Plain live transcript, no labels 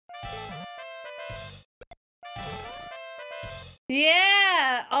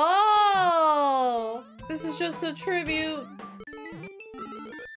Yeah! Oh! This is just a tribute.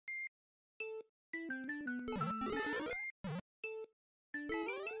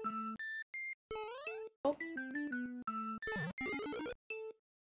 Oh.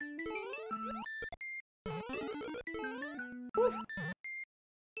 Woo.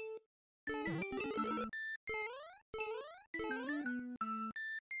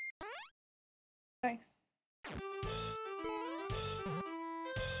 Nice.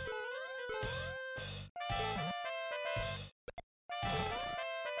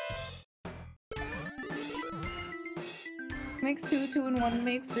 Makes two, two and one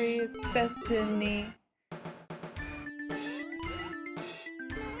makes three. It's destiny.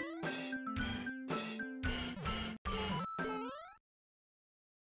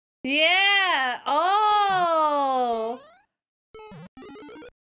 Yeah! Oh!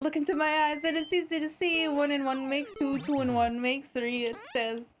 Look into my eyes and it's easy to see. One and one makes two, two and one makes three. It's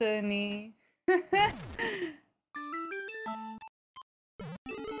destiny.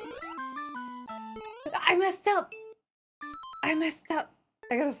 I messed up! I messed up.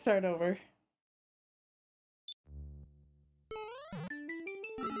 I gotta start over.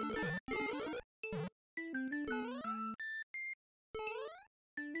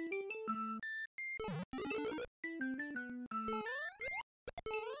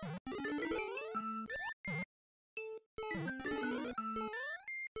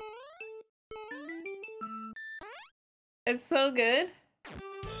 It's so good.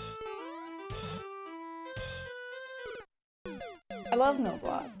 I love No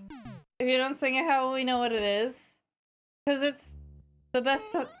Blocks. If you don't sing it, how will we know what it is? Because it's the best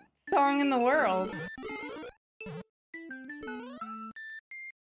song in the world.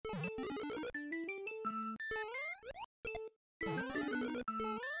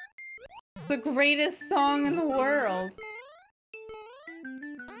 The greatest song in the world.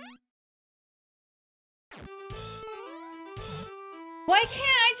 Why can't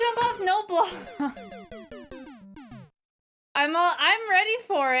I jump off No Block? I'm ready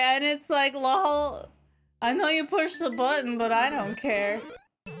for it, and it's like, lol. I know you pushed the button, but I don't care.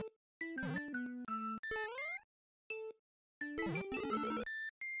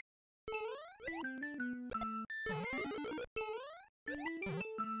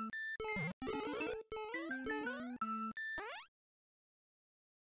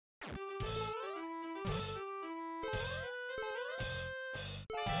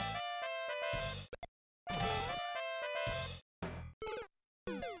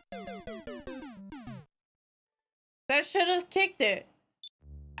 That should have kicked it.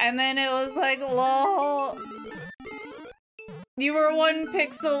 And then it was like, lol. You were 1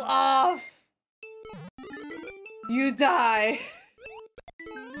 pixel off. You die.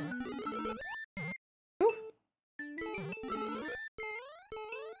 Ooh.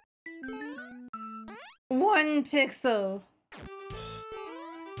 1 pixel.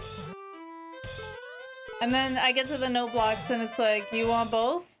 And then I get to the No Blocks and it's like, you want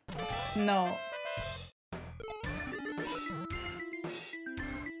both? No.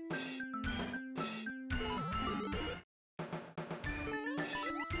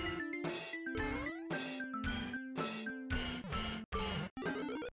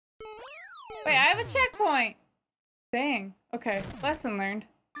 Wait, I have a checkpoint. Dang. Okay, lesson learned.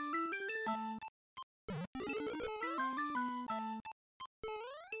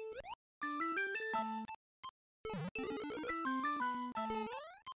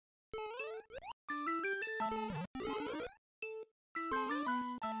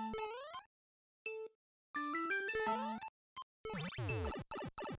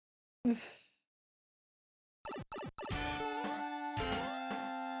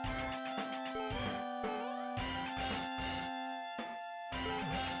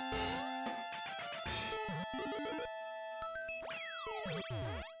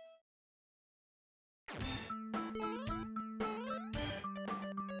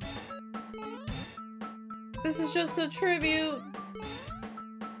 This is just a tribute.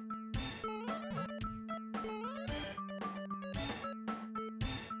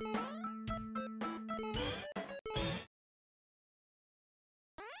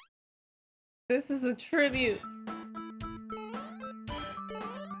 This is a tribute.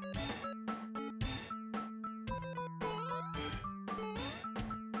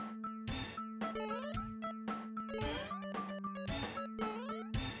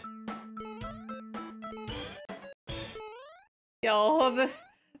 Yo,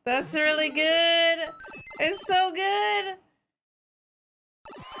 that's really good. It's so good.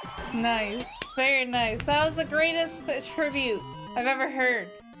 Nice. Very nice. That was the greatest tribute I've ever heard.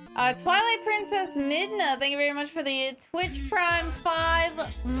 Twilight Princess Midna, thank you very much for the Twitch Prime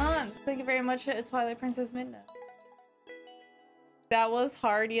 5 months. Thank you very much, Twilight Princess Midna. That was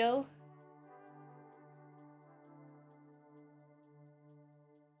hard, yo.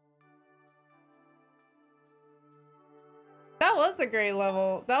 That was a great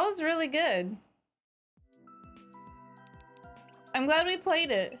level. That was really good. I'm glad we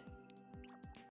played it.